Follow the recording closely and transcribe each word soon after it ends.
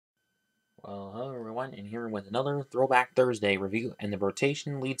Well, hello everyone, and here with another Throwback Thursday review, and the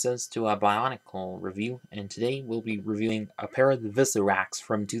rotation leads us to a Bionicle review, and today we'll be reviewing a pair of the Visoraks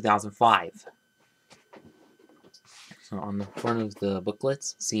from 2005. So on the front of the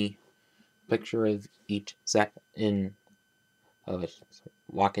booklets, see a picture of each set in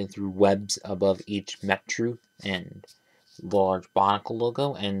walking through webs above each Metru, and the large Bionicle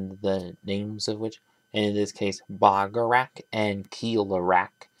logo, and the names of which, and in this case, Bisorak and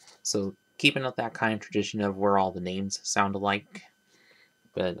Keelarak. So keeping up that kind of tradition of where all the names sound alike,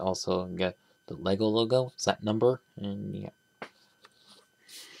 but also get the Lego logo, set number, and yeah.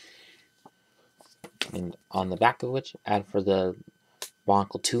 And on the back of which, ad for the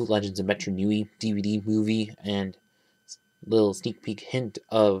Bionicle 2 Legends of Metru Nui DVD movie, and little sneak peek hint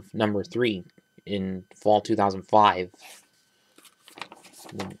of number 3 in fall 2005.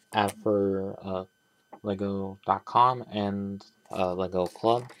 Then ad for Lego.com and Lego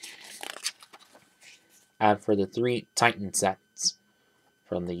Club. Ad for the 3 Titan sets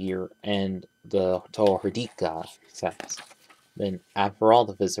from the year and the Toho Herdika sets. Then ad for all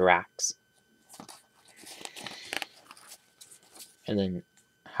the Visoraks. And then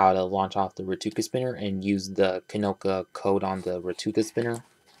how to launch off the Ratuka spinner and use the Kanoka code on the Ratuka spinner.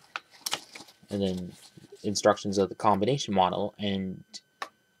 And then instructions of the combination model and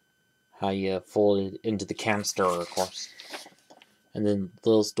how you fold it into the canister, of course. And then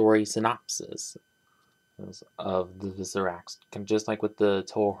little story synopsis of the Visoraks, just like with the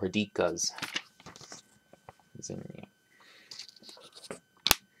Toho Herdikas.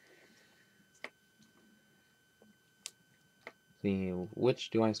 See,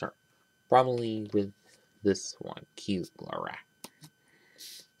 which do I start? Probably with this one, Keelarak.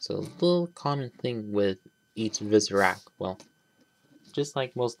 So, a little common thing with each Visorak, well, just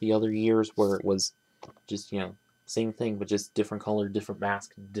like most of the other years where it was just, same thing, but just different color, different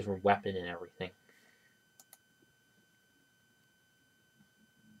mask, different weapon and everything.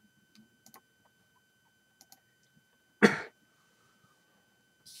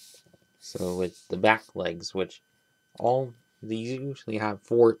 So with the back legs, which these usually have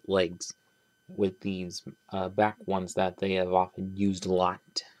 4 legs, with these back ones that they have often used a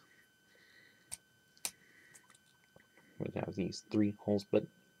lot. We have these 3 holes, but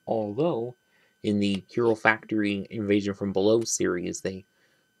although in the Hero Factory Invasion from Below series, they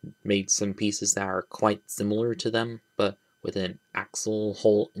made some pieces that are quite similar to them, but with an axle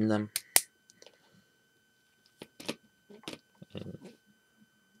hole in them.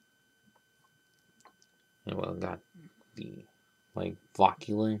 And well, got the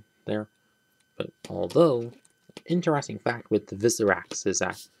flocculent there. But although, interesting fact with the Visoraks is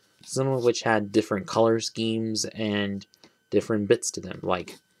that some of which had different color schemes and different bits to them,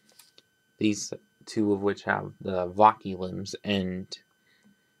 like these 2 of which have the Vaki limbs or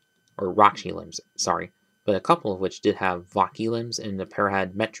Rakshi limbs, sorry, but a couple of which did have Vaki limbs and a pair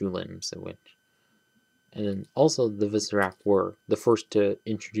had Metru limbs, and then also the Visorak were the first to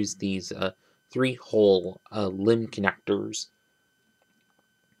introduce these 3-hole limb connectors.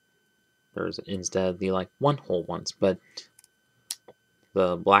 There's instead of the 1-hole ones, but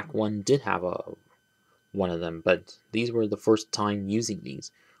the black one did have one of them, but these were the first time using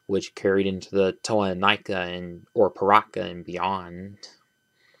these, which carried into the Toa Naika or Paraka and beyond,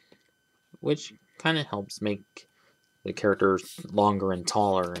 which kind of helps make the characters longer and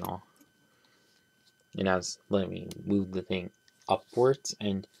taller and all. And let me move the thing upwards,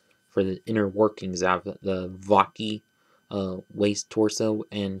 and for the inner workings of the Vaki waist torso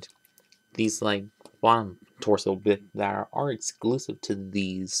and these bottom torso bit that are exclusive to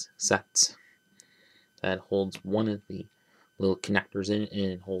these sets. That holds one of the little connectors in it, and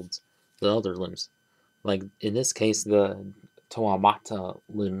it holds the other limbs. Like in this case, the Toamata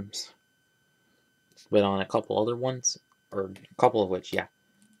limbs. But on a couple other ones, or a couple of which, yeah,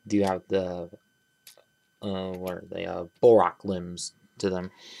 do have the what are they? Borak limbs to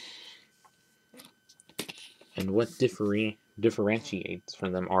them. And what differentiates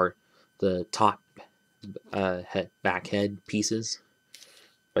from them are the top back head pieces.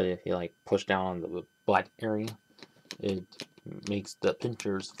 But if you push down on the butt area, it makes the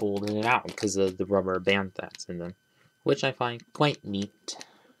pincers fold in and out because of the rubber band that's in them, which I find quite neat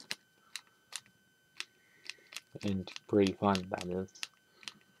and pretty fun, that is.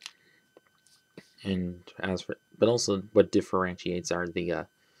 And but also what differentiates are the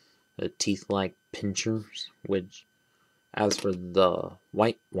teeth-like pinchers, which, as for the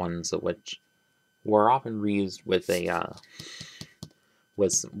white ones, which were often reused with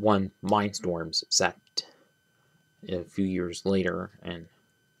one Mindstorms set a few years later,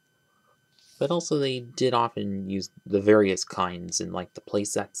 but also they did often use the various kinds in the play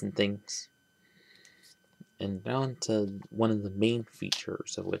sets and things. And on to one of the main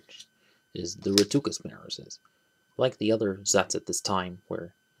features of which is the Ratuka spinners. Like the other Zets at this time,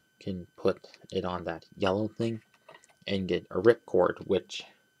 where you can put it on that yellow thing and get a ripcord, which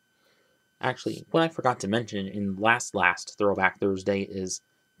actually, what I forgot to mention in last Throwback Thursday is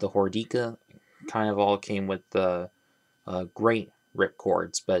the Hordika kind of all came with the great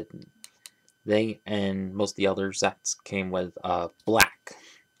ripcords, but they and most of the other sets came with black.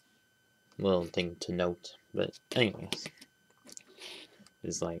 Little thing to note, but anyways,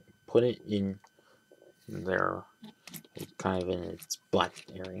 is like put it in there, kind of in its black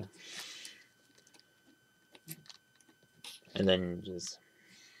area, and then just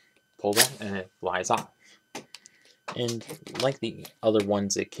pull that and it flies off. And like the other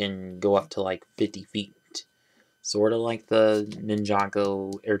ones, it can go up to like 50 feet. Sort of like the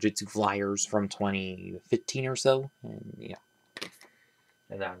Ninjago Airjitsu Flyers from 2015 or so. And yeah.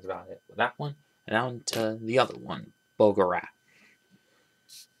 And that was about it with that one. And on to the other one, Bogarat.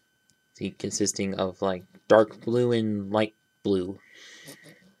 See, consisting of like dark blue and light blue.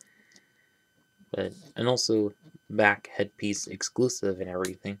 And also back headpiece exclusive and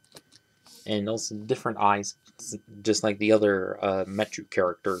everything. And also different eyes, just like the other Metru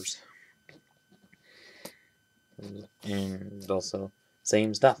characters. And also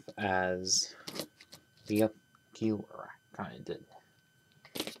same stuff as the Visorak kind of did.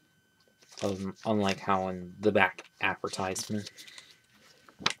 Unlike how in the back advertisement,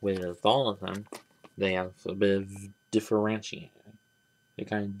 with all of them, they have a bit of differentiating. They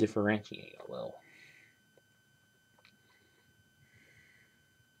kind of differentiate a little.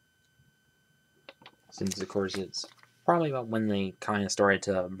 Since, of course, it's probably about when they kind of started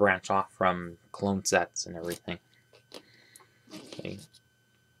to branch off from clone sets and everything. Okay.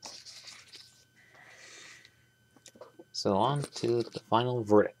 So on to the final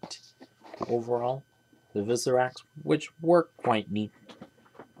verdict. Overall, the Visoraks, which were quite neat,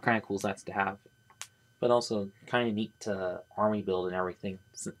 kind of cool sets to have, but also kind of neat to army build and everything.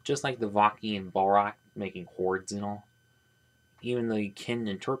 Just like the Vaki and Balrak making hordes and all. Even though you can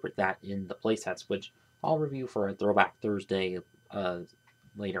interpret that in the playsets, which I'll review for a Throwback Thursday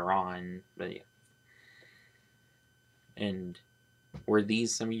later on. But yeah. And were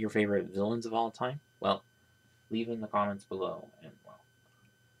these some of your favorite villains of all time? Well, leave in the comments below. And well,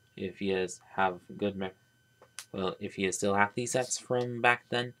 if you have if you still have these sets from back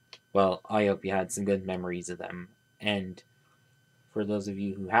then, well, I hope you had some good memories of them. And for those of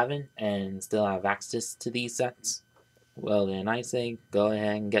you who haven't and still have access to these sets, well then I say go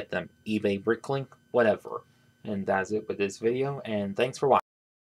ahead and get them. eBay, Bricklink, whatever. And that's it with this video, and thanks for watching.